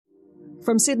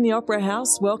From Sydney Opera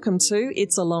House, welcome to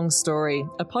It's a Long Story,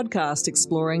 a podcast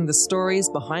exploring the stories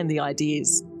behind the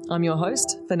ideas. I'm your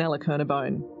host, Fenella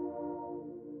Kernebone.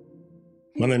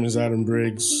 My name is Adam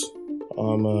Briggs.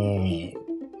 I'm a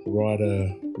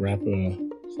writer, rapper,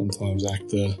 sometimes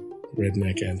actor,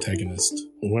 redneck antagonist.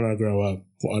 When I grow up,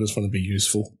 I just want to be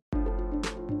useful.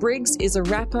 Briggs is a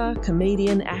rapper,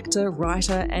 comedian, actor,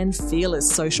 writer and fearless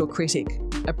social critic.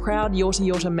 A proud Yorta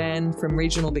Yorta man from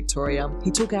regional Victoria, he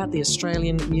took out the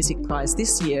Australian Music Prize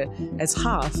this year as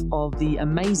half of the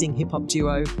amazing hip-hop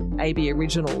duo AB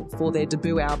Original for their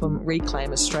debut album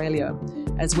Reclaim Australia,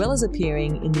 as well as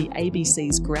appearing in the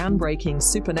ABC's groundbreaking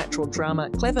supernatural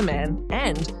drama Cleverman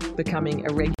and becoming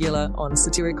a regular on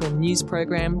satirical news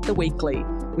program The Weekly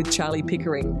with Charlie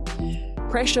Pickering.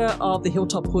 Pressure of the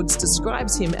Hilltop Hoods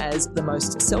describes him as the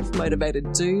most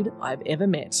self-motivated dude I've ever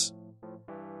met.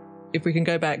 If we can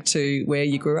go back to where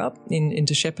you grew up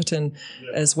into Shepparton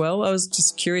as well, I was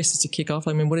just curious to kick off.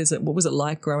 I mean, what was it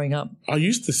like growing up? I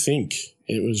used to think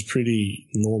it was pretty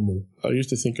normal. I used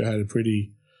to think I had a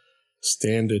pretty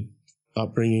standard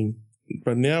upbringing.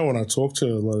 But now when I talk to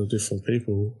a lot of different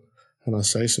people and I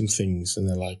say some things and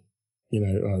they're like,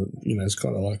 it's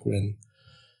kind of like when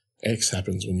X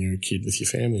happens when you're a kid with your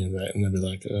family and that, and they'll be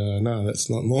like, no, that's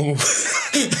not normal.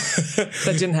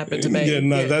 That didn't happen to me.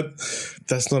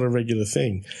 That's not a regular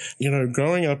thing.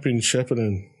 Growing up in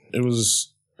Shepparton, it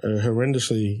was a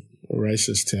horrendously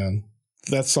racist town.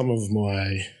 That's some of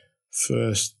my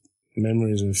first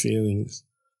memories and feelings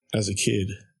as a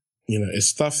kid. It's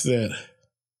stuff that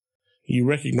you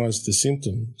recognize the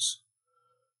symptoms,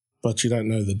 but you don't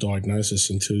know the diagnosis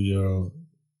until you're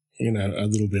a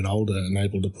little bit older and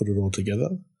able to put it all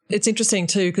together. It's interesting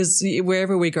too, because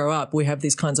wherever we grow up, we have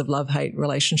this kinds of love-hate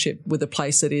relationship with a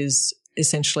place that is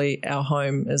essentially our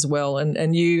home as well.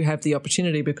 And you have the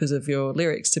opportunity because of your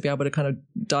lyrics to be able to kind of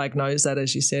diagnose that,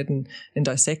 as you said, and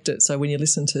dissect it. So when you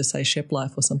listen to, say, Shep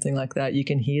Life or something like that, you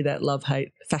can hear that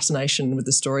love-hate fascination with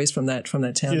the stories from that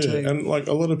town too. Yeah, and like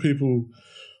a lot of people,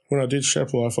 when I did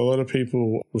Shep Life, a lot of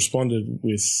people responded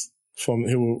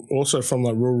who were also from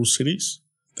like rural cities.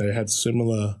 They had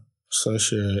similar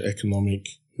socio-economic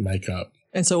makeup.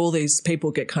 And so all these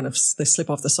people get they slip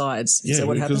off the sides. Is that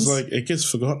what happens? Because it gets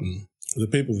forgotten. The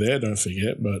people there don't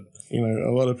forget, but,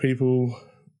 a lot of people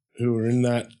who are in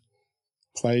that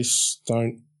place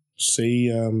don't see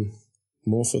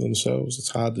more for themselves.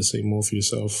 It's hard to see more for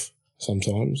yourself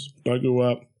sometimes. I grew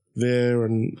up there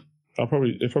and it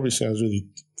probably sounds really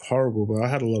horrible, but I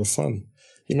had a lot of fun.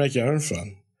 You make your own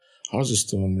fun. I was just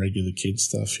doing regular kid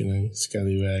stuff,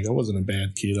 scallywag. I wasn't a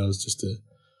bad kid. I was just a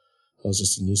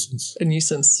nuisance. A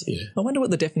nuisance? Yeah. I wonder what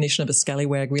the definition of a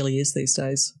scallywag really is these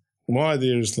days. My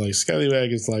idea is like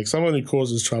scallywag is like someone who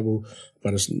causes trouble,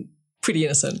 but it's pretty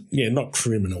innocent. Yeah, not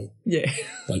criminal. Yeah.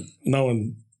 Like no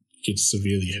one gets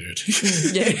severely hurt.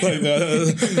 Yeah.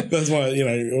 That's why,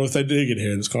 or if they do get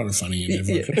hurt, it's kind of funny.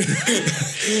 Yeah.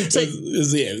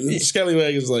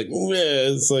 Scallywag is like,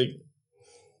 it's like,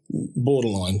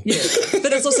 borderline. Yeah,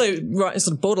 but it's also right,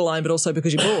 sort of borderline, but also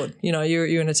because you're bored.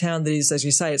 You're in a town that is, as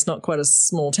you say, it's not quite a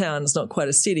small town, it's not quite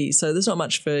a city, so there's not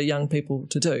much for young people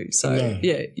to do. So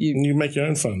yeah, you make your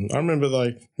own fun. I remember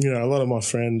a lot of my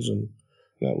friends and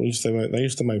that they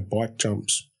used to make bike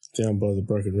jumps down by the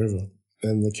Broken River,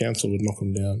 and the council would knock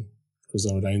them down because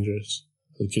they were dangerous.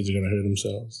 The kids are going to hurt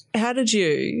themselves. How did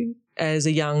you, as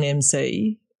a young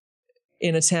MC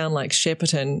in a town like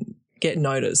Shepparton, get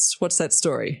noticed? What's that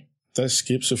story? That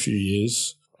skips a few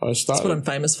years. That's what I'm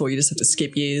famous for. You just have to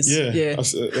skip years. Yeah.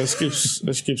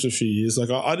 That skips a few years.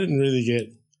 Like I didn't really get,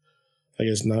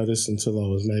 noticed until I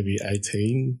was maybe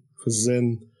 18, because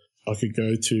then I could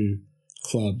go to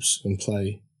clubs and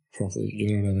play properly.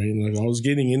 You know what I mean? Like I was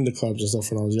getting into clubs and stuff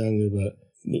when I was younger,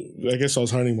 but I guess I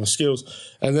was honing my skills.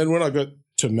 And then when I got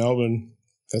to Melbourne,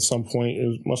 at some point,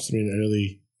 it must have been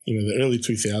the early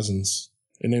 2000s.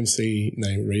 An MC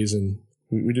named Reason.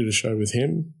 We did a show with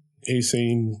him. He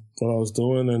seen what I was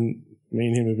doing, and me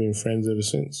and him have been friends ever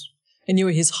since. And you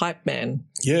were his hype man.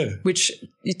 Yeah. Which,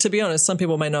 to be honest, some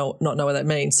people may not know what that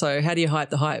means. So how do you hype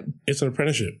the hype? It's an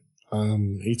apprenticeship.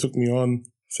 He took me on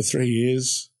for 3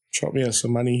 years, chopped me out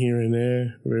some money here and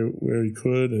there where he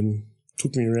could, and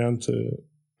took me around to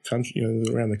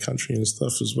around the country and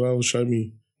stuff as well. Showed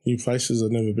me new places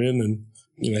I'd never been, and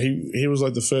he was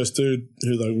like the first dude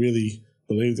who really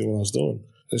believed in what I was doing.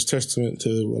 It's testament to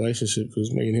the relationship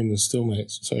because me and him are still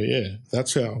mates. So yeah,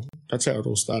 that's how it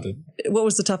all started. What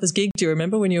was the toughest gig, do you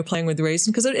remember, when you were playing with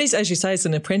Reason? Because it is, as you say, it's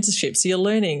an apprenticeship. So you're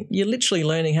literally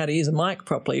learning how to use a mic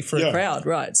properly for a crowd,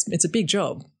 right? It's a big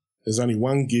job. There's only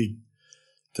one gig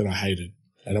that I hated,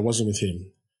 and it wasn't with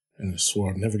him. And I swore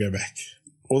I'd never go back.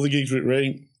 all the gigs with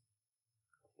Ray,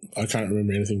 I can't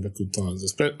remember anything but good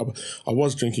times. I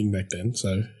was drinking back then,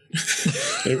 so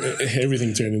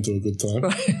everything turned into a good time.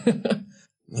 Right.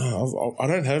 No, I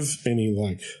don't have any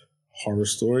like horror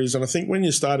stories, and I think when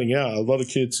you're starting out, a lot of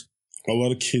kids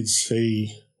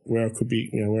see where I could be,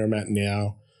 where I'm at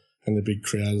now, and the big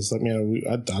crowd. It's like,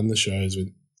 I'd done the shows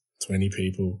with 20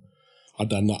 people. I'd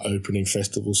done the opening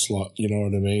festival slot. You know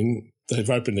what I mean? They've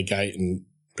opened the gate and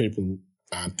people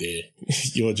aren't there.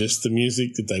 You're just the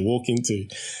music that they walk into,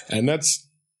 and it's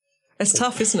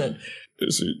tough, isn't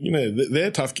it?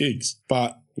 They're tough gigs,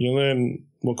 but you learn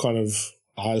what kind of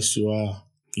artist you are.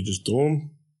 You just do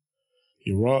them,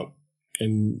 you rock,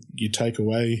 and you take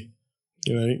away,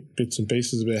 bits and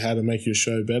pieces about how to make your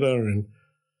show better. And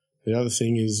the other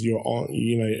thing is you're on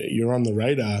the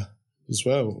radar as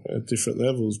well at different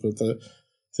levels. But the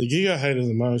gig I hated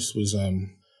the most was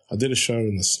I did a show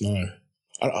in the snow.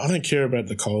 I don't care about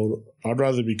the cold. I'd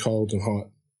rather be cold than hot.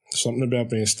 Something about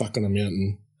being stuck on a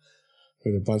mountain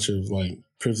with a bunch of like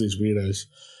privileged weirdos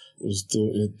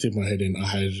it did my head in. I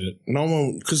hated it. No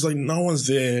one's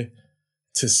there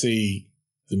to see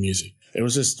the music. It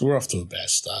was just, we're off to a bad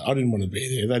start. I didn't want to be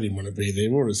there. They didn't want to be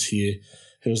there. We're just here.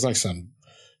 It was like some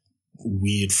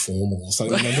weird formal or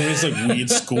something. It's like weird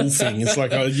school thing. It's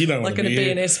like, you don't want to be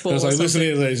here. Like an BNS ball. I was like, listen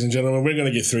here, ladies and gentlemen, we're going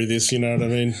to get through this. You know what I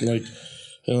mean? Like,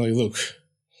 look,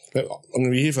 I'm going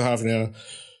to be here for half an hour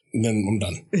and then I'm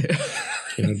done. Yeah.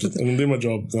 I'm going to do my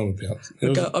job.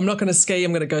 I'm not going to ski.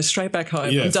 I'm going to go straight back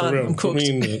home. Yeah, I'm done. I'm cooked.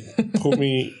 Put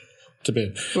me to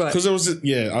bed. Because it was,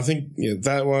 I think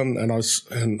that one, and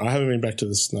I haven't been back to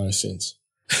the snow since.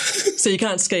 So you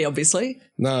can't ski, obviously?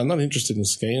 No, I'm not interested in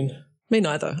skiing. Me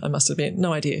neither, I must admit.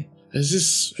 No idea. It's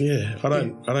just, I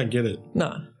don't get it.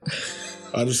 No.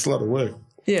 I just a lot of work.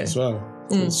 Yeah. As well.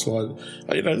 It's like,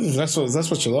 that's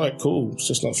what you like, cool. It's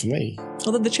just not for me.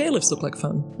 Although the chairlifts look like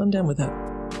fun. I'm down with that.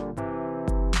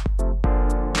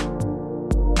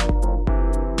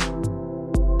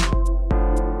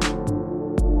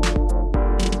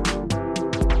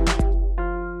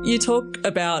 You talk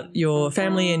about your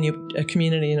family and your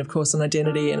community and, of course, an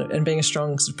identity and being a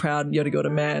strong, sort of proud Yorta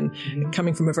Yorta man,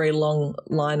 coming from a very long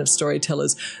line of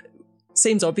storytellers.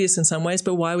 Seems obvious in some ways,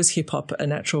 but why was hip-hop a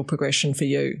natural progression for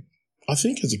you? I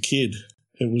think as a kid,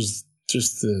 it was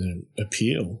just the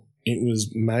appeal. It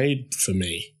was made for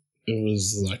me. It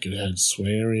was like it had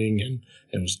swearing and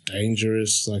it was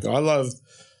dangerous. Like I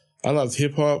loved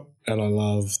hip-hop and I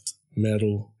loved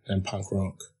metal and punk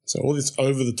rock. So all this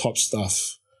over-the-top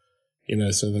stuff.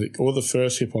 All the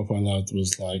first hip-hop I loved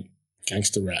was like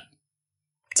gangster rap.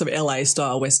 Sort of LA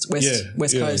style, West Coast.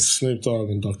 Like Snoop Dogg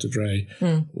and Dr. Dre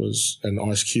and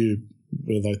Ice Cube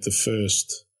were like the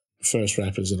first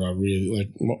rappers that I really like.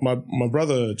 My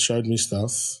brother showed me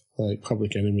stuff like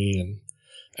Public Enemy and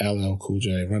LL Cool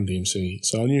J, Run DMC.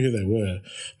 So I knew who they were,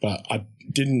 but I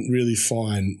didn't really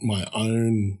find my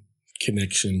own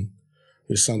connection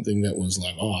with something that was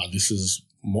like, this is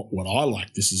what I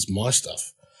like. This is my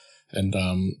stuff. And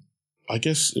I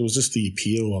guess it was just the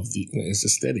appeal of its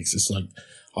aesthetics. It's like,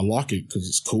 I like it because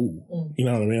it's cool. You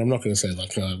know what I mean? I'm not going to say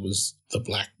like it was the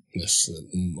blackness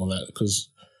and all that, because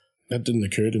that didn't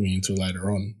occur to me until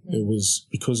later on. It was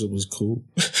because it was cool.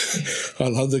 I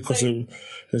loved it because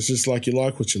it's just like you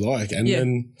like what you like. And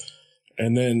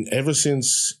then ever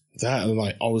since that,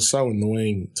 like I was so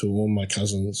annoying to all my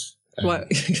cousins. What?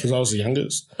 Because I was the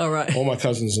youngest. All right. All my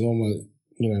cousins and all my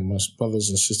my brothers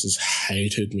and sisters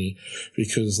hated me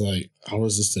because like I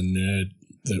was just a nerd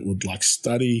that would like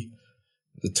study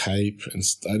the tape and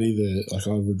study I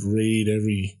would read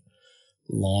every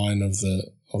line of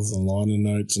the liner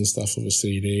notes and stuff of a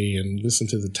CD and listen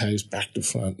to the tapes back to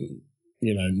front,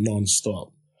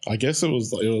 non-stop. I guess it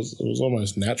was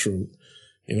almost natural.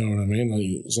 You know what I mean? Like,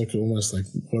 it was like almost like,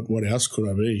 what else could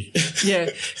I be?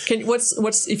 Yeah.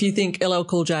 What's if you think LL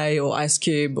Cool J or Ice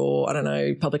Cube or, I don't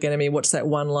know, Public Enemy, what's that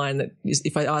one line that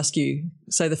if I ask you,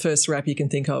 say the first rap you can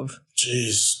think of?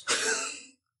 Jeez.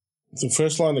 The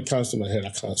first line that comes to my head,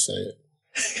 I can't say it.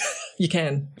 You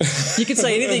can. You can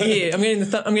say anything here. I'm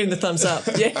getting the thumbs up.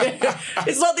 Yeah.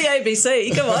 It's not the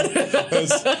ABC. Come on.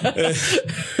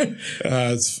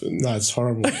 It's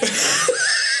horrible.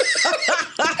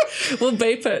 We'll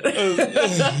beep it.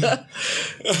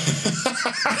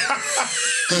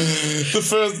 The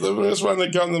first one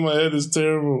that comes to my head is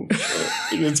terrible.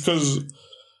 It's because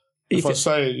if I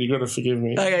say it, you got to forgive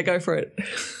me. Okay, go for it.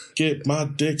 Get my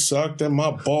dick sucked and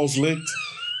my balls licked.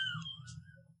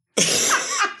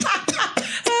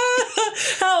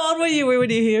 How old were you when you were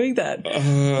hearing that?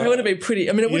 It would have been pretty.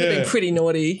 I mean, it would have been pretty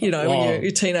naughty, when you're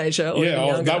a teenager. Or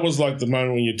younger. That was like the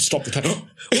moment when you'd stop the tape.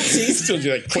 Still,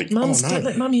 you like, click. Mums, no. don't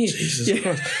let Mum hear. Jesus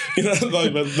Christ.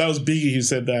 But that was Biggie who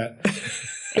said that,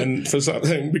 and for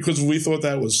something because we thought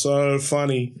that was so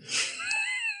funny,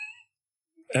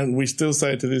 and we still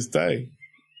say it to this day.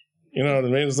 You know what I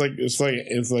mean? It's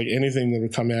like anything that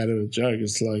would come out of a joke.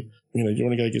 It's like, you want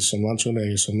to go get some lunch? I want to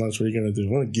get some lunch. What are you going to do?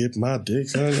 I want to get my dick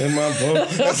in my bum.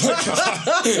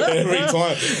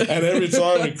 Every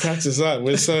time it cracks us up,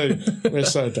 we're so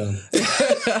dumb.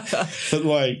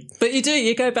 But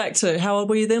you go back to, how old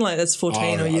were you then? Like that's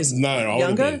 14 or years no, I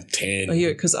younger? would have been 10. Oh,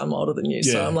 because I'm older than you,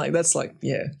 so I'm like, that's like,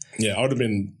 yeah. Yeah, I would have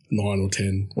been 9 or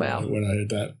 10 when I heard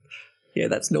that. Yeah,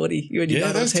 that's naughty.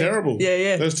 That's terrible.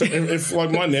 Yeah. If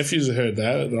like my nephews had heard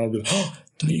that, then I'd be like,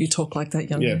 don't you talk like that,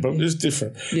 young man. Yeah, but it's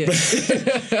different. Yeah.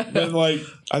 But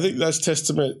I think that's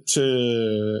testament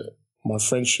to my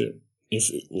friendship.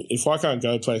 If I can't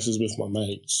go places with my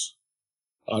mates,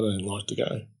 I don't like to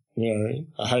go. You know what I mean?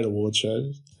 I hate award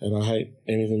shows and I hate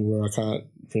anything where I can't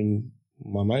bring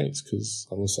my mates because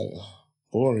I'm just like,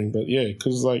 boring. But yeah,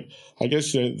 because I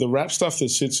guess the rap stuff that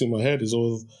sits in my head is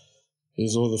all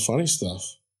the funny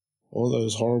stuff, all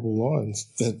those horrible lines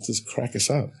that just crack us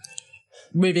up.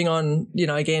 Moving on,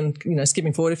 again,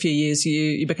 skipping forward a few years,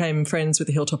 you became friends with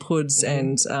the Hilltop Hoods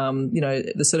and,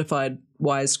 the Certified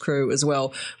Wise crew as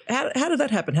well. How did that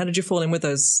happen? How did you fall in with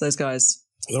those guys?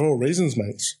 They're all Reasons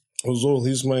mates. It was all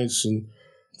his mates, and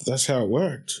that's how it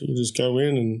worked. You just go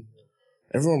in and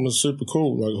everyone was super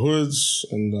cool, like Hoods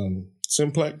and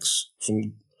Simplex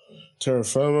from Terra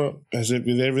Firma. As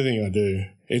with everything I do,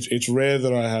 it's rare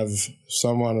that I have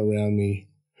someone around me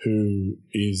who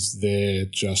is there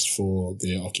just for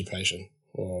their occupation.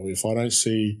 Or if I don't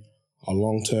see a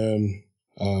long-term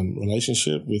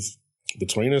relationship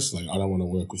between us, I don't want to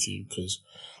work with you because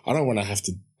I don't want to have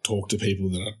to talk to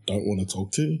people that I don't want to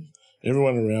talk to.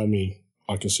 Everyone around me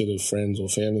I consider friends or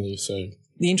family. So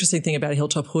the interesting thing about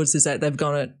Hilltop Hoods is that they've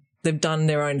done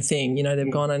their own thing.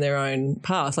 They've gone on their own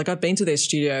path. Like I've been to their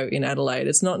studio in Adelaide.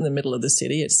 It's not in the middle of the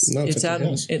city. It's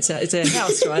a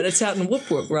house, right? It's out in Whoop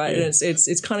Whoop, right? Yeah. And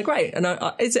it's kind of great. And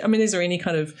is there any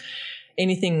kind of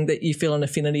anything that you feel an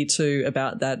affinity to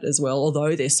about that as well?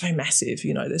 Although they're so massive,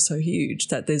 they're so huge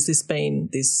that there's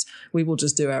we will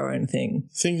just do our own thing.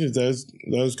 I think that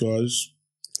those guys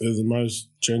are the most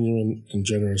genuine and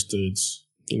generous dudes.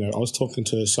 I was talking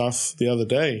to Saf the other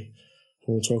day.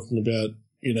 We were talking about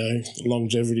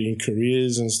longevity in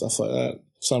careers and stuff like that.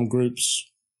 Some groups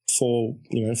fall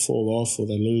off or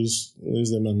they lose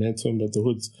their momentum, but the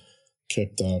Hoods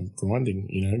kept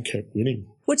grinding, kept winning.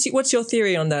 What's your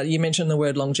theory on that? You mentioned the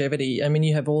word longevity. I mean,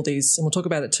 you have all these, and we'll talk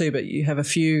about it too, but you have a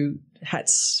few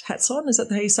hats on. Is that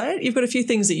how you say it? You've got a few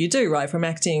things that you do, right? From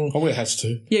acting. I wear hats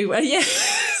too. Yeah.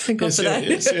 Thank God for that.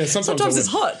 Yes. Sometimes it's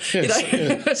hot.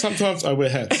 Yes, Sometimes I wear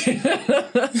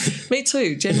hats. Me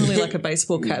too. Generally like a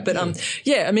baseball cap. But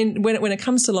I mean, when it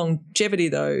comes to longevity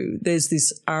though, there's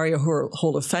this ARIA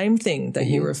Hall of Fame thing that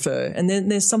you refer, and then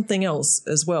there's something else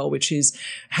as well, which is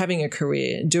having a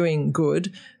career, doing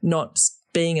good, not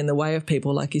being in the way of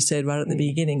people, like you said right at the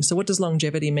beginning. So what does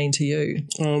longevity mean to you?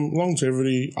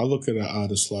 Longevity, I look at an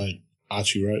artist like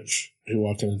Archie Roach, who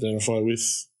I can identify with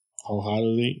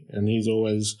wholeheartedly, and he's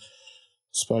always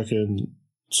spoken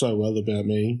so well about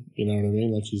me, you know what I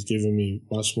mean? Like he's given me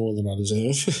much more than I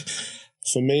deserve.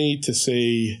 For me to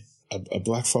see a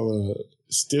black fella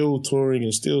still touring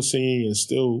and still singing and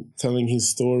still telling his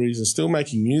stories and still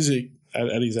making music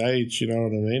at his age, you know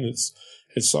what I mean?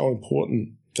 It's so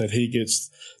important that he gets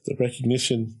the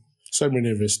recognition. So many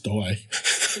of us die.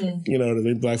 You know what I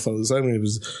mean? Black fellas, so many of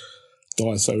us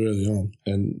die so early on.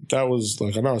 And that was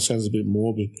I know it sounds a bit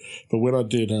morbid, but when I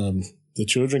did The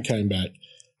Children Came Back,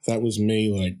 that was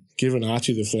me giving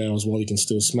Archie the flowers while he can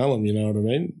still smell them, you know what I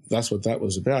mean? That's what that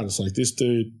was about. It's like this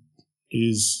dude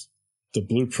is the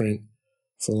blueprint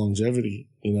for longevity,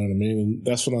 you know what I mean? And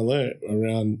that's what I learned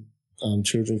around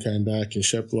Children Came Back and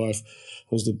Shep Life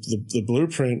was the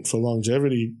blueprint for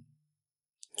longevity,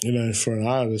 for an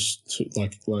artist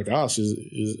like us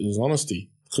is honesty,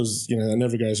 because, that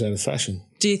never goes out of fashion.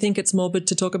 Do you think it's morbid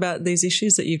to talk about these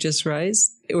issues that you've just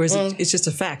raised? Or is it's just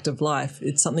a fact of life?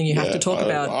 It's something you have to talk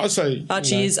about. I'd say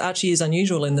Archie is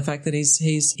unusual in the fact that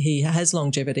he has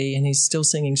longevity and he's still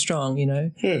singing strong,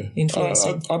 Yeah.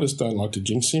 influencing. I just don't like to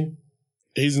jinx him.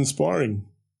 He's inspiring.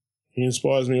 He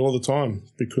inspires me all the time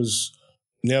because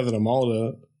now that I'm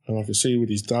older and I can see what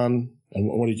he's done and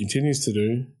what he continues to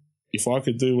do, if I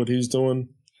could do what he's doing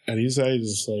at his age,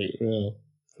 it's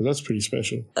that's pretty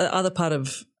special. Other part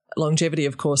of longevity,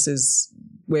 of course, is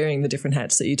wearing the different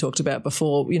hats that you talked about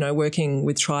before, you know, working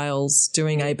with Trials,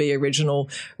 doing AB Original,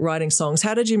 writing songs.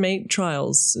 How did you meet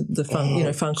Trials, the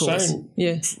Funkles? Same,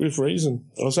 yeah, with Reason.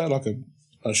 I was at like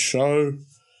a show,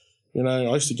 you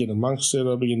know, I used to get amongst it.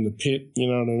 I'd be in the pit, you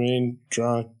know what I mean,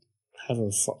 drunk,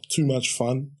 having too much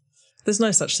fun. There's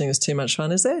no such thing as too much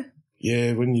fun, is there?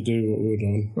 Yeah, when you do what we were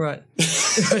doing. Right.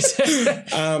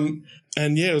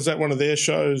 And yeah, it was at one of their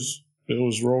shows. It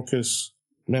was raucous,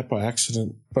 met by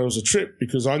accident. But it was a trip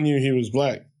because I knew he was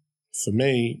black. For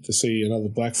me, to see another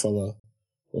black fella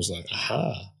was like,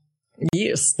 aha.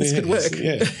 Yes, this could work.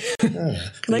 Yeah.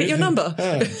 Can I get your number?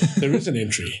 There is an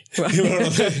entry. Right. You know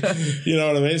what I mean? You know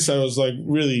what I mean? So it was like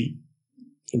really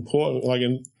important. Like,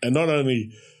 and not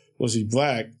only was he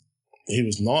black, he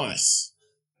was nice,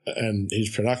 and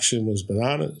his production was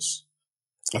bananas.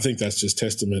 I think that's just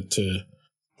testament to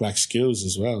black skills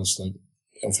as well. It's like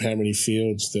of how many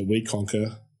fields that we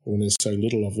conquer when there's so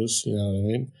little of us, you know what I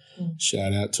mean?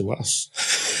 Shout out to us.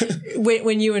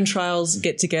 When you and Trials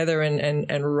get together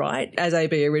and write as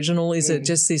AB Original, is it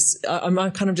just this, I'm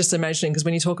kind of just imagining, because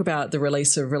when you talk about the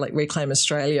release of Reclaim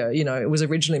Australia, you know, it was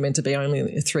originally meant to be only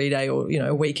a 3-day or, you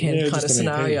know, a weekend kind of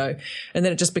scenario. And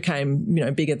then it just became, you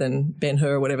know, bigger than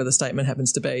Ben-Hur or whatever the statement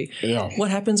happens to be. Yeah.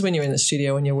 What happens when you're in the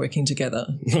studio and you're working together?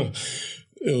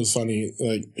 It was funny.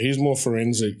 Like, he's more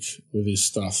forensic with his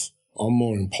stuff. I'm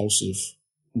more impulsive.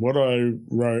 What I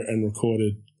wrote and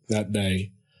recorded that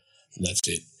day, that's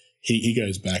it. He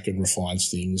goes back and refines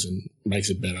things and makes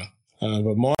it better.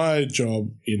 But my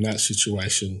job in that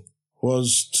situation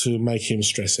was to make him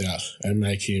stress out and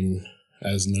make him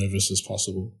as nervous as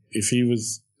possible. If he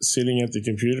was sitting at the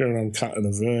computer and I'm cutting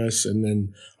a verse and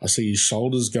then I see his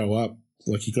shoulders go up,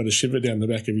 like he got a shiver down the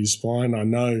back of his spine, I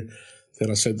know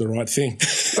that I said the right thing.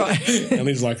 Right. And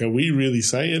he's like, are we really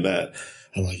saying that?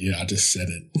 I'm like, yeah, I just said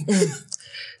it.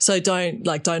 So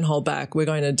don't hold back. We're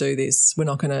going to do this. We're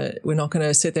not going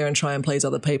to sit there and try and please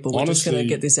other people. We're just going to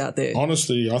get this out there.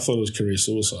 Honestly, I thought it was career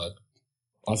suicide.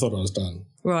 I thought I was done.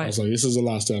 Right. I was like, this is the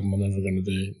last album I'm ever going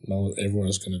to do. No,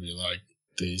 everyone's going to be like,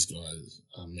 these guys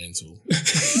are mental.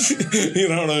 You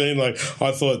know what I mean? Like,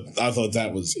 I thought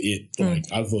that was it.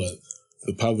 Like, I thought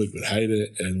the public would hate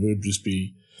it and we'd just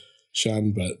be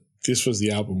shunned. But this was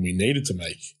the album we needed to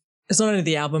make. It's not only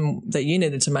the album that you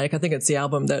needed to make, I think it's the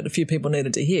album that a few people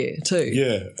needed to hear too.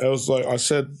 Yeah. It was like, I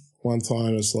said one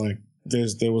time, it's like,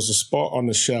 there was a spot on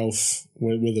the shelf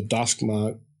with a dust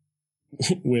mark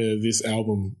where this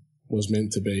album was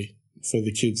meant to be for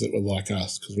the kids that were like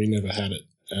us, because we never had it.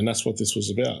 And that's what this was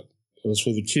about. It was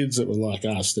for the kids that were like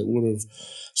us that would have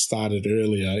started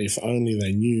earlier if only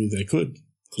they knew they could,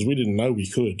 because we didn't know we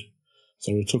could.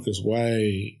 So it took us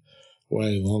way,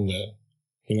 way longer.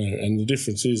 You know, and the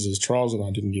difference is Trials and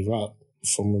I didn't give up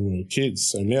from when we were kids.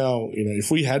 So now, you know,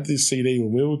 if we had this CD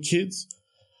when we were kids,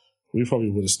 we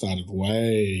probably would have started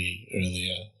way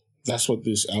earlier. That's what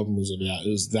this album was about,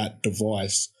 is that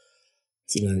device.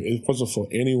 You know, it wasn't for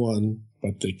anyone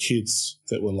but the kids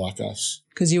that were like us.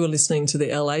 Because you were listening to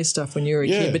the LA stuff when you were a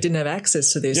kid, but didn't have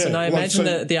access to this. Yeah. And I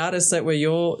imagine the artists that were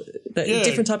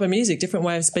different type of music, different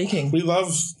way of speaking. We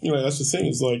loved, you know, that's the thing,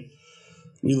 is like,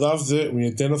 we loved it, we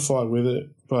identified with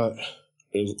it, but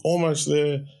it was almost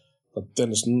there, but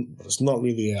then it's not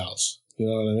really ours. You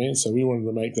know what I mean? So we wanted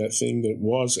to make that thing that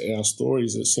was our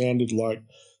stories, that sounded like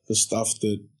the stuff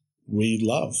that we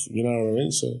love. You know what I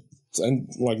mean? So, and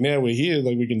like now we're here,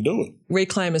 like we can do it.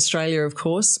 Reclaim Australia, of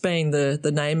course, being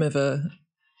the name of a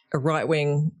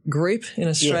right-wing group in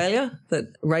Australia,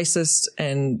 that racist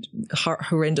and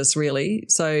horrendous, really.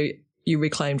 So you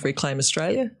Reclaim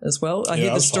Australia as well. I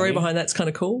hear the story behind that's kind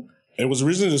of cool. It was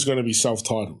originally just going to be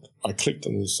self-titled. I clicked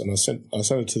on this and I sent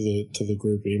it to the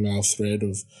group email thread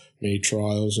of me,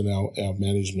 Trials, and our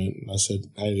management. And I said,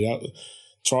 hey,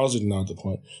 Trials didn't know at the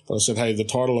point, but I said, hey, the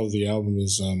title of the album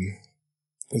is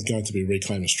going to be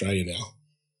Reclaim Australia now.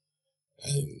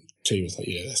 And T was like,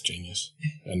 yeah, that's genius.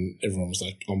 And everyone was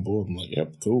like on board. I'm like,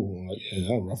 yep, cool. I'm like, yeah,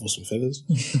 that'll ruffle some feathers.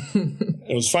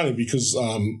 It was funny because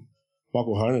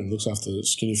Michael Honan looks after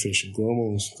Skinny Fish and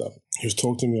Gormal and stuff. He was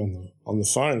talking to me on the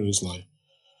phone and he was like,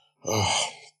 oh,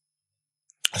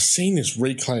 I've seen this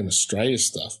Reclaim Australia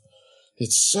stuff.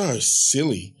 It's so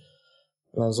silly.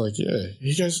 And I was like, yeah.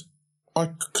 He goes,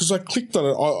 because I clicked on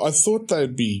it, I thought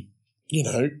they'd be, you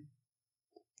know,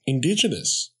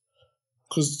 Indigenous.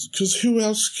 Because who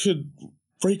else could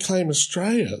Reclaim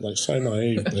Australia? Like, so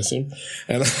naive, bless him.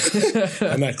 And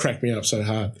that cracked me up so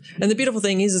hard. And the beautiful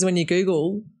thing is when you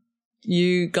Google,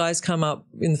 you guys come up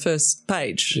in the first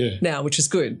page now, which is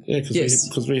good. Yeah,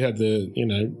 because we had the, you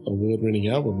know, award-winning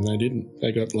album and they didn't.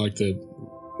 They got like the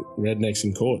rednecks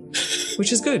in court.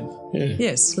 Which is good. Yeah.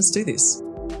 Yes, let's do this.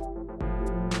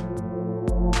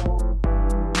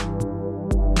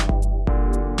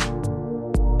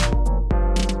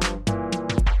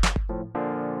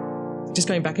 just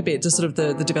going back a bit to sort of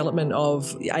the development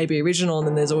of AB Original, and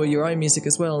then there's all your own music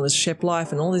as well, and there's Shep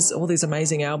Life and all these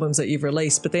amazing albums that you've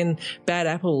released. But then Bad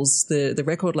Apples, the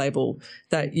record label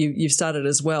that you've started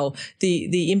as well.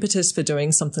 The impetus for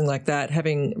doing something like that,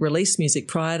 having released music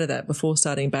prior to that, before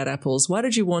starting Bad Apples, why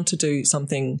did you want to do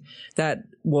something that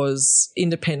was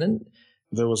independent?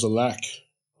 There was a lack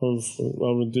of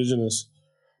Indigenous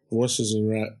voices in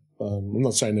rap. I'm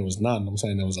not saying there was none, I'm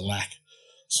saying there was a lack.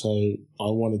 So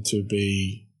I wanted to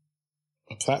be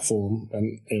a platform,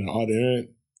 and I'd earned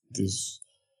this,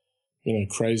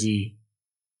 crazy,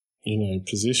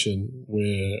 position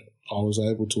where I was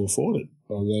able to afford it.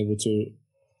 I was able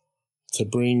to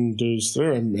bring dudes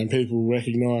through, and people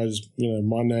recognise,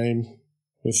 my name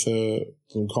with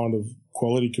some kind of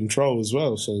quality control as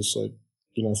well. So it's like,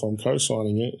 if I'm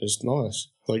co-signing it, it's nice.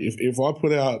 Like if I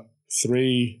put out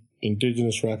 3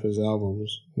 Indigenous rappers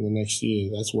albums in the next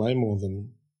year, that's way more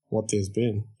than what there's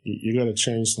been. You got to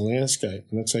change the landscape,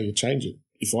 and that's how you change it.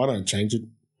 If I don't change it,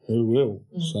 who will?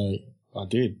 So I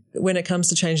did. When it comes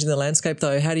to changing the landscape,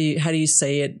 though, how do you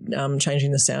see it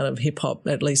changing the sound of hip hop,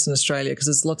 at least in Australia? Because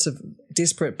there's lots of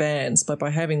disparate bands, but by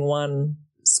having one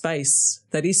space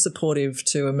that is supportive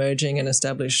to emerging and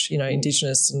established,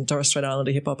 Indigenous and Torres Strait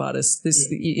Islander hip hop artists,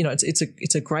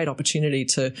 it's a great opportunity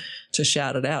to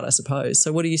shout it out, I suppose.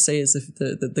 So what do you see as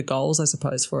the goals, I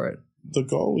suppose, for it? The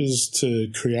goal is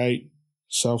to create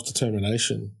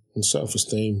self-determination and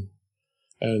self-esteem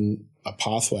and a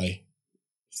pathway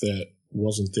that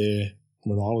wasn't there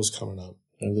when I was coming up.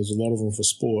 And there's a lot of them for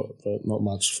sport, but not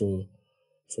much for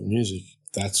music.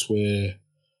 That's where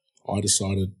I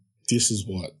decided this is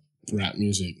what rap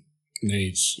music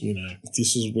needs,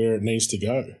 This is where it needs to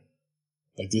go.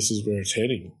 Like, this is where it's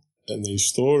heading. And these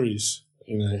stories,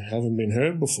 haven't been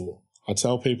heard before. I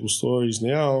tell people stories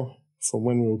now from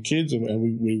when we were kids, and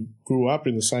we grew up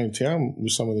in the same town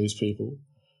with some of these people.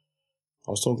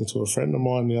 I was talking to a friend of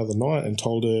mine the other night and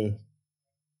told her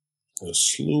a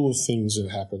slew of things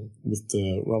that happened with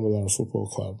the Rumbalara Football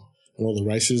Club and all the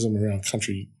racism around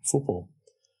country football.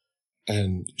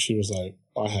 And she was like,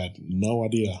 I had no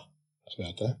idea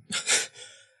about that.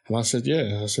 And I said,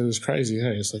 yeah. I said, it's crazy,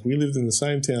 hey? It's like we lived in the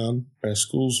same town. Our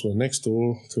schools were next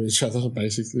door to each other,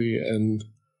 basically, and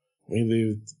we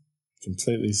lived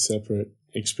completely separate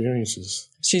experiences.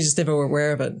 She just never were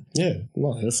aware of it. Yeah,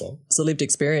 not her fault. It's a lived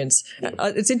experience. Yeah.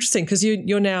 It's interesting because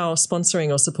you're now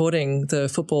sponsoring or supporting the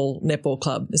football netball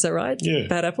club. Is that right? Yeah.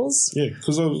 Bad Apples? Yeah,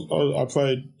 because I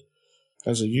played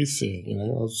as a youth there. I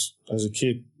was as a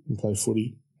kid and played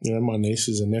footy. My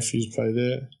nieces and nephews play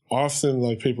there.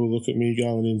 Often, people look at me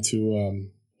going into,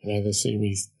 they see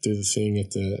me do the thing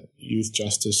at the Youth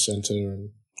Justice Centre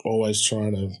and always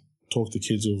trying to talk to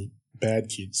kids who bad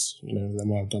kids, they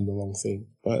might have done the wrong thing.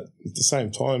 But at the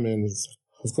same time, man,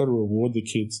 I've got to reward the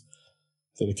kids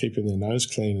that are keeping their nose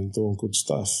clean and doing good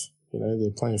stuff. They're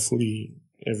playing footy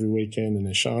every weekend and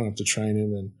they're showing up to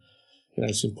training, and,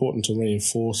 it's important to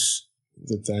reinforce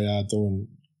that they are doing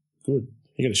good.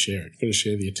 You got to share it. You got to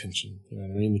share the attention. You know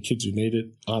what I mean? The kids who need it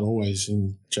aren't always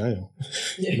in jail.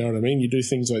 Yeah. You know what I mean? You do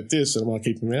things like this and it might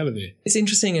keep them out of there. It's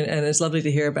interesting and it's lovely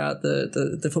to hear about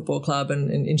the football club and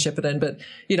in Shepparton. But,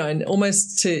 and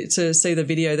almost to see the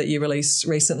video that you released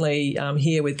recently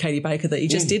here with Katie Baker that you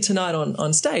just did tonight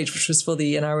on stage, which was for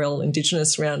the NRL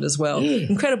Indigenous round as well. Yeah.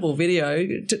 Incredible video.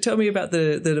 Tell me about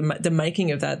the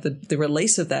making of that, the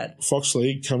release of that. Fox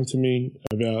League come to me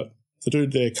about the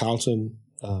dude there, Carlton,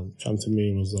 come to me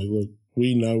and was like, look,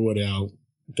 we know what our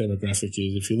demographic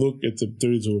is. If you look at the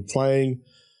dudes who are playing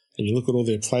and you look at all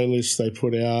their playlists they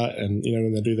put out and,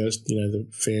 when they do those, the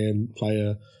fan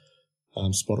player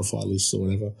Spotify lists or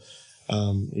whatever,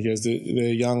 he goes,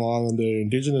 they're young Islander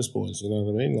Indigenous boys, you know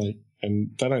what I mean?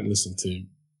 And they don't listen to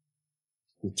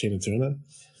Tina Turner,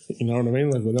 you know what I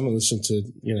mean? They don't listen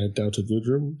to, Delta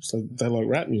Goodrum. So they like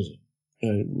rap music.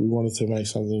 We wanted to make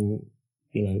something,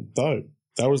 dope.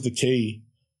 That was the key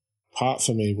part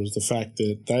for me, was the fact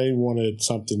that they wanted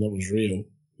something that was real,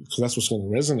 because that's what's going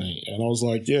to resonate. And I was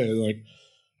like,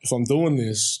 if I'm doing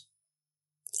this,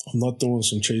 I'm not doing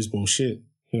some cheeseball shit.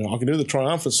 I can do the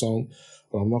Triumphant song,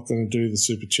 but I'm not going to do the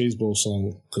Super Cheeseball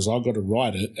song, because I've got to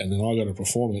write it and then I've got to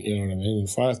perform it, you know what I mean? And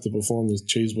if I have to perform this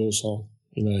cheeseball song,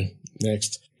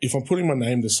 next, if I'm putting my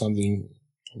name to something,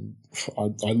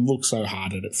 I look so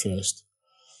hard at it first.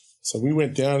 So we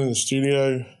went down in the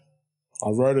studio. I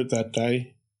wrote it that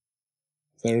day.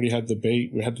 They already had the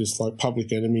beat. We had this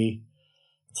Public Enemy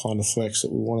kind of flex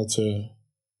that we wanted to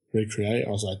recreate. I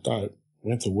was like, dope.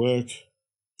 Went to work.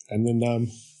 And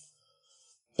then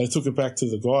they took it back to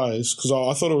the guys, because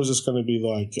I thought it was just going to be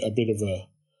a bit of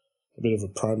a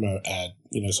promo ad.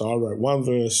 So I wrote one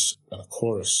verse and a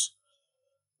chorus.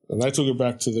 And they took it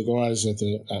back to the guys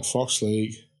at Fox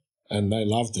League, and they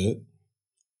loved it.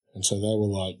 And so they were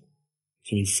like,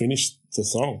 "Can you finish the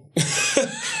song?"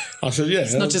 I said, "Yeah."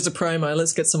 It's not just a promo.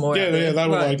 Let's get some more. Yeah, out there. yeah. They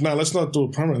were like, "No, let's not do a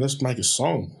promo. Let's make a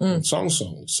song, song."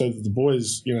 So the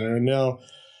boys, and now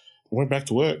went back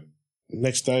to work.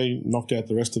 Next day, knocked out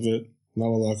the rest of it. And they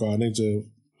were like, "Oh, I need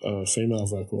a female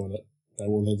vocal on it." They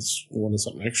wanted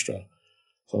something extra.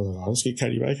 So I was like, let's get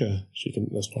Katie Baker.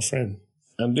 That's my friend.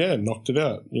 And yeah, knocked it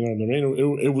out. You know what I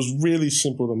mean? It was really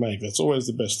simple to make. That's always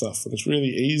the best stuff. And it's really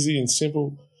easy and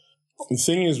simple. The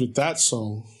thing is with that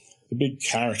song, the big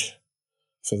carrot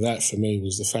for that for me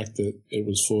was the fact that it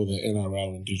was for the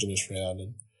NRL Indigenous round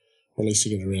and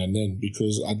releasing it around then,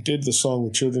 because I did the song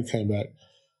when Children Came Back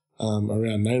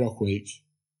around NAIDOC week,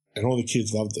 and all the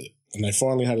kids loved it. And they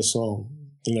finally had a song,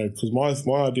 because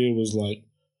my idea was like,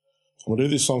 I'm going to do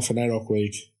this song for NAIDOC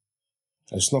week,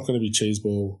 and it's not going to be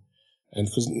cheeseball. And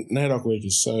because NAIDOC week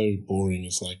is so boring,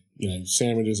 it's like,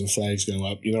 sandwiches and flags go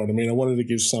up, you know what I mean? I wanted to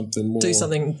give something more. Do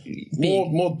something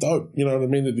more dope, you know what I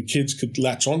mean? That the kids could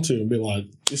latch onto and be like,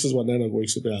 this is what NAIDOC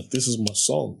week's about. This is my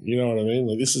song, you know what I mean?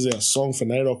 Like, this is our song for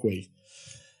NAIDOC week.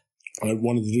 I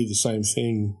wanted to do the same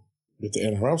thing with the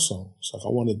NRL song. It's like I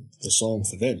wanted the song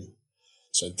for them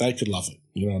so they could love it,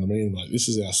 you know what I mean? Like, this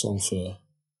is our song for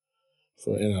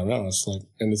NRL. It's like,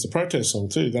 and it's a protest song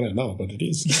too. They don't know it, but it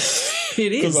is.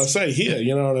 It is. Because I say here,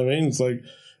 you know what I mean? It's like,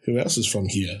 who else is from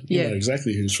here? You know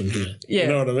exactly who's from here. Yeah. You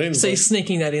know what I mean? So you're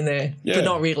sneaking that in there, but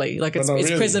not really. Like it's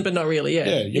really. present, but not really. Yeah.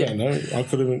 Yeah, you don't know. I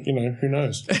could have, who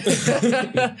knows?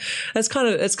 That's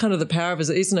kind of the power of it,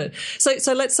 isn't it?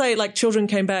 So let's say like Children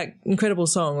Came Back, incredible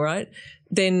song, right?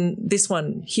 Then this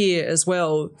one here as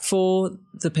well for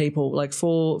the people, like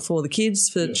for the kids,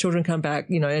 for Children Come Back,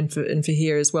 and for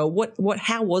here as well.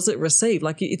 How was it received?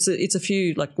 Like it's a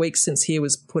few like weeks since here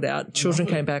was put out. Children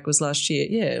Came Back was last year.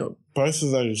 Yeah. Both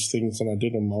of those things, and I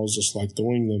did them, I was just like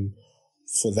doing them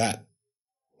for that.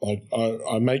 Like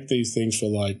I make these things for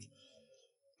like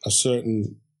a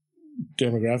certain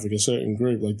demographic, a certain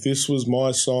group. Like this was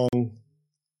my song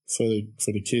for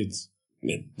the kids.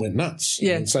 It went nuts.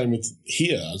 Yeah. And same with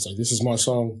here. I was like, this is my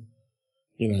song,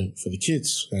 for the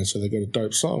kids. And so they got a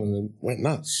dope song and it went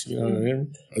nuts. You know what I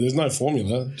mean? There's no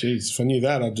formula. Jeez, if I knew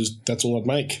that, that's all I'd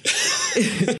make.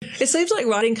 It seems like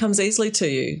writing comes easily to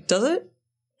you, does it?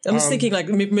 I'm just thinking like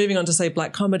moving on to say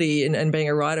black comedy and being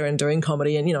a writer and doing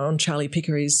comedy and, on Charlie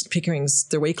Pickering's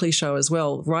The Weekly Show as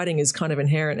well, writing is kind of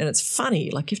inherent and it's funny.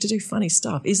 Like you have to do funny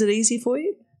stuff. Is it easy for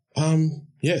you?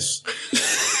 Yes.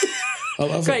 I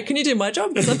love Great. it. Can you do my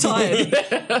job? Because I'm tired.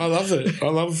 I love it.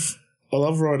 I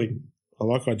love writing. I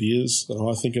like ideas.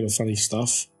 I think of funny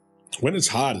stuff. When it's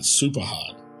hard, it's super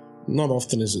hard. Not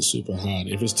often is it super hard.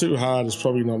 If it's too hard, it's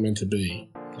probably not meant to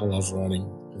be. I love writing.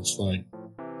 It's like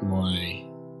my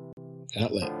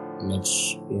outlet, and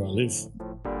that's where I live.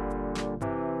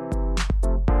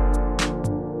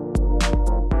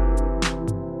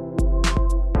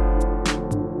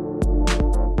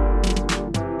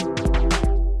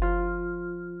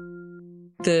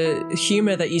 The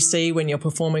humour that you see when you're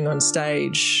performing on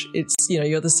stage, it's,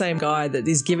 you're the same guy that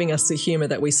is giving us the humour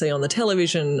that we see on the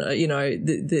television.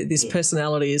 This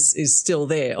personality is still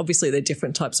there. Obviously, they're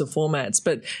different types of formats,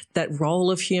 but that role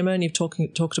of humour, and you've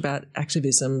talked about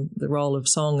activism, the role of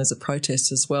song as a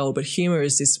protest as well, but humour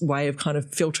is this way of kind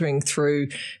of filtering through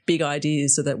big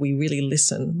ideas so that we really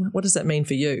listen. What does that mean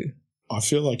for you? I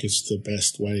feel like it's the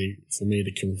best way for me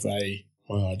to convey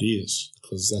my ideas,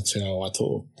 because that's how I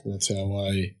talk. That's how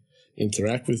I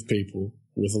interact with people.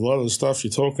 With a lot of the stuff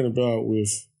you're talking about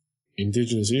with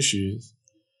Indigenous issues,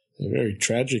 they're very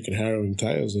tragic and harrowing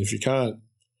tales. And if you can't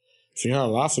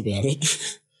laugh about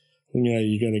it, then,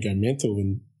 you're going to go mental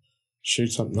and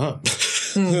shoot something up.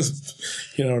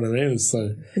 You know what I mean? It's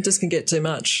like, it just can get too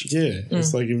much. Yeah.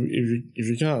 It's like if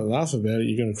you can't laugh about it,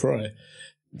 you're going to cry.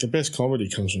 The best comedy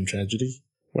comes from tragedy.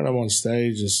 When I'm on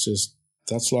stage, it's just,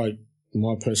 that's like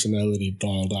my personality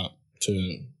dialed up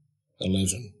to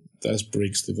 11. That's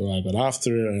Briggs the guy. But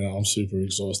after it, I'm super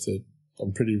exhausted.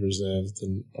 I'm pretty reserved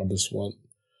and I just want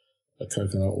a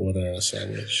coconut water and a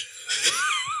sandwich.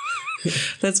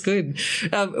 That's good.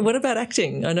 What about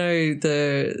acting? I know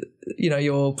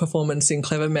your performance in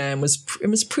Clever Man was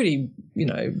pretty,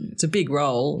 it's a big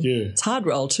role. Yeah. It's a hard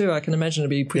role too. I can imagine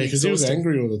it'd be pretty exhausting. Yeah, because he was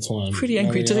angry all the time. Pretty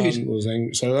angry dude. Was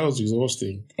angry. So that was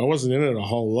exhausting. I wasn't in it a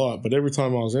whole lot, but every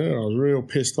time I was in it, I was real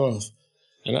pissed off.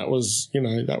 And that was,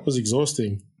 that was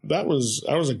exhausting. That was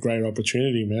a great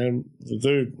opportunity, man. The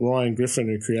dude, Ryan Griffin,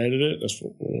 who created it, that's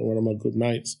one of my good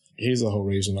mates. He's the whole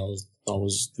reason I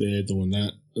was there doing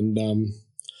that. And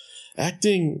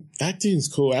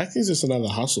Acting's cool. Acting's just another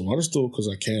hustle. I just do it because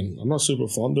I can. I'm not super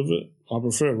fond of it. I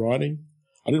prefer writing.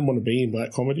 I didn't want to be in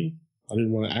black comedy. I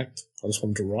didn't want to act. I just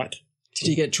wanted to write. Did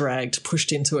you get dragged,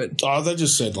 pushed into it? Oh, they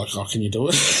just said, like, oh, can you do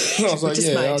it? And I was like,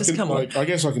 come on. Like, I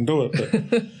guess I can do it.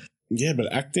 But yeah,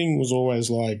 but acting was always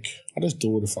like, I just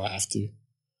do it if I have to.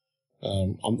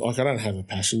 I don't have a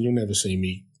passion. You'll never see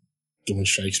me doing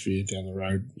Shakespeare down the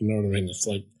road. You know what I mean? It's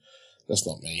like, that's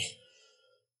not me.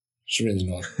 It's really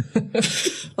not.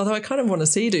 Although I kind of want to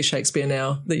see you do Shakespeare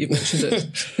now that you've mentioned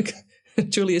it.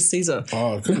 Julius Caesar.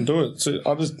 Oh, I couldn't do it. So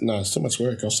it's too much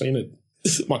work. I've seen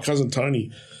it. My cousin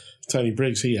Tony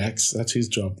Briggs, he acts. That's his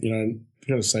job. You know, you've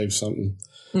got to save something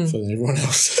for everyone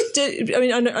else.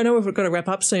 I know we've got to wrap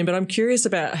up soon, but I'm curious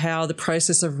about how the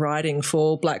process of writing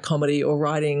for black comedy or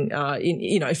writing,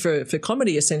 for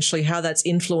comedy essentially, how that's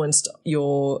influenced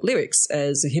your lyrics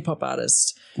as a hip hop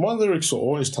artist. My lyrics were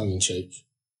always tongue in cheek.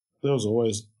 There was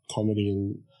always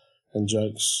comedy and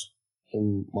jokes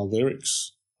in my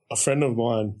lyrics. A friend of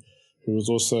mine who was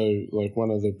also like one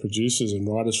of the producers and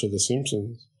writers for The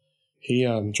Simpsons,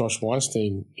 Josh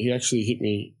Weinstein, he actually hit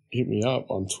me up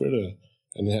on Twitter,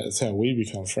 and that's how we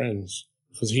become friends,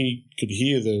 because he could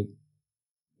hear the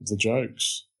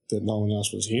jokes that no one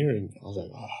else was hearing. I was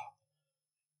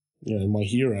like, my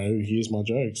hero hears my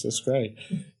jokes. That's great.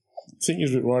 The thing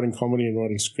is with writing comedy and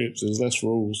writing scripts, there's less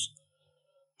rules.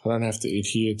 I don't have to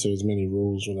adhere to as many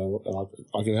rules.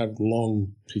 I can have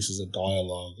long pieces of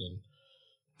dialogue and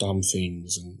dumb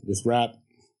things. And with rap,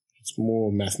 it's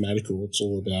more mathematical. It's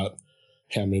all about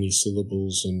how many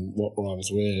syllables and what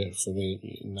rhymes where for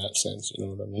me in that sense. You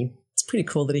know what I mean? It's pretty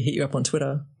cool that he hit you up on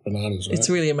Twitter. Bananas, right? It's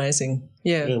really amazing.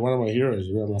 Yeah. Yeah, one of my heroes.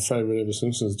 My favourite ever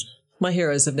Simpsons. My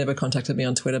heroes have never contacted me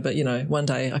on Twitter, but, one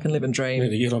day I can live and dream. Yeah,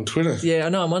 to get on Twitter. Yeah, I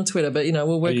know I'm on Twitter, but,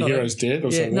 we'll work on it. Are your heroes dead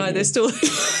or something? No, they're still...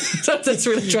 That's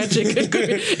really tragic.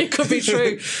 It could be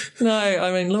true. No,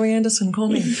 I mean, Louis Anderson, call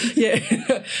me. Yeah,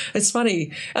 it's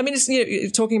funny. I mean,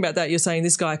 it's, talking about that, you're saying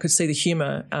this guy could see the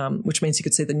humour, which means he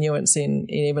could see the nuance in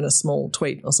even a small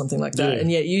tweet or something like that. Yeah.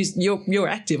 And yet you're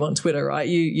active on Twitter, right?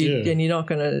 And you're not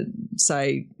going to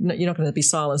say, you're not going to be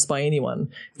silenced by anyone,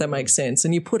 if that makes sense.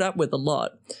 And you put up with a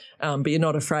lot. But you're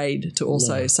not afraid to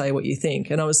also say what you think.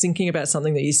 And I was thinking about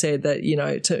something that you said that,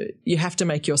 you have to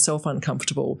make yourself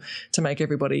uncomfortable to make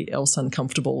everybody else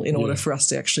uncomfortable in order for us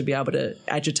to actually be able to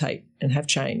agitate and have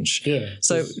change. Yeah.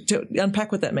 So to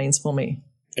unpack what that means for me.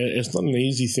 It's not an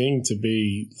easy thing to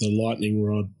be the lightning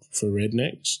rod for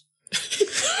rednecks.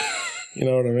 You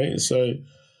know what I mean? So,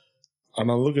 and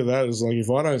I look at that as like,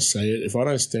 if I don't say it, if I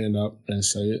don't stand up and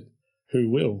say it, who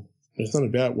will? It's not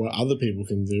about what other people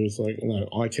can do. It's like,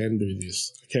 I can do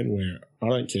this. I can wear it. I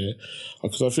don't care.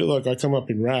 Because I feel like I come up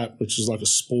in rap, which is like a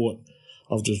sport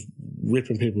of just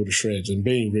ripping people to shreds and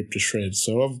being ripped to shreds.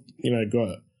 So I've,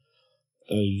 got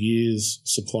a year's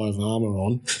supply of armor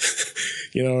on.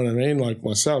 You know what I mean? Like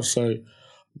myself. So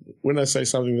when they say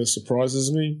something that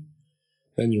surprises me,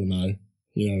 then you'll know.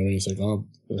 You know what I mean? It's like,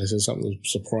 they said something that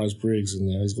surprised Briggs and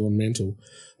now he's gone mental.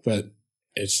 But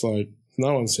it's like,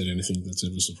 no one said anything that's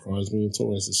ever surprised me. It's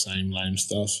always the same lame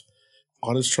stuff.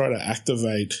 I just try to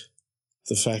activate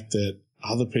the fact that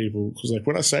other people, because like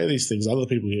when I say these things, other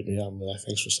people hit me up and be like,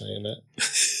 thanks for saying that.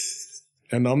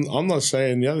 And I'm not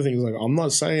saying, the other thing is like, I'm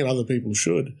not saying other people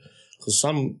should, because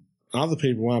some other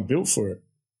people aren't built for it.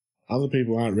 Other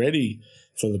people aren't ready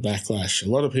for the backlash. A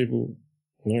lot of people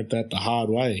learnt that the hard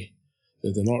way,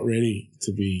 that they're not ready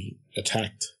to be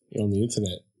attacked on the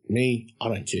internet. Me, I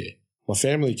don't care. My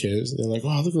family cares. They're like,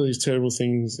 look at all these terrible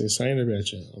things they're saying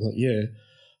about you. I'm like, yeah.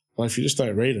 Well, if you just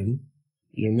don't read them,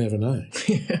 you'll never know.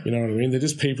 Yeah. You know what I mean? They're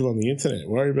just people on the internet.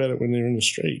 Worry about it when they're in the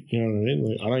street. You know what I mean?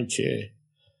 Like, I don't care.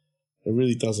 It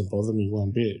really doesn't bother me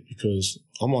one bit because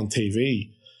I'm on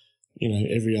TV,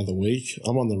 every other week.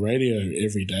 I'm on the radio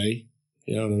every day.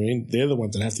 You know what I mean? They're the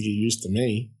ones that have to get used to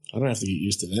me. I don't have to get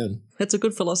used to them. That's a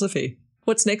good philosophy.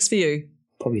 What's next for you?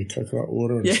 Probably a coconut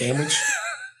water and a sandwich.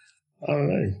 I don't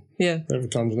know. Yeah. Whatever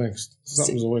comes next.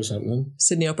 Something's always happening.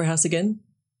 Sydney Opera House again?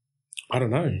 I don't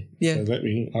know. Yeah. So let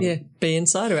me. Be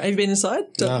inside. Have you been inside?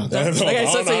 No. Okay,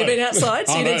 so you've been outside,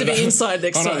 so you need to be inside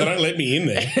next time. They don't let me in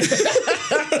there.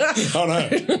 Oh,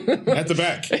 no. At the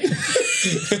back.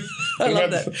 I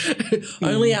love that.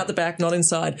 Only out the back, not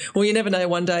inside. Well, you never know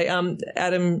one day.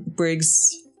 Adam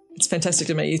Briggs, it's fantastic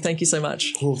to meet you. Thank you so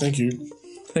much. Cool, thank you.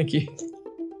 Thank you.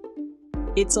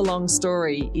 It's a Long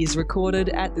Story is recorded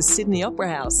at the Sydney Opera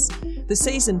House. The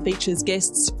season features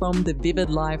guests from the Vivid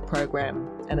Live program,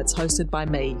 and it's hosted by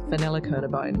me, Fenella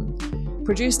Kernebone.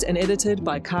 Produced and edited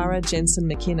by Cara Jensen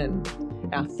McKinnon.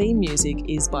 Our theme music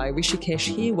is by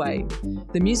Rishikesh Hirway.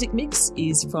 The music mix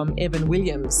is from Evan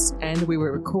Williams, and we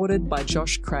were recorded by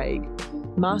Josh Craig.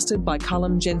 Mastered by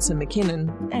Cullum Jensen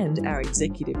McKinnon, and our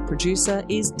executive producer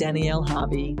is Danielle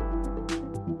Harvey.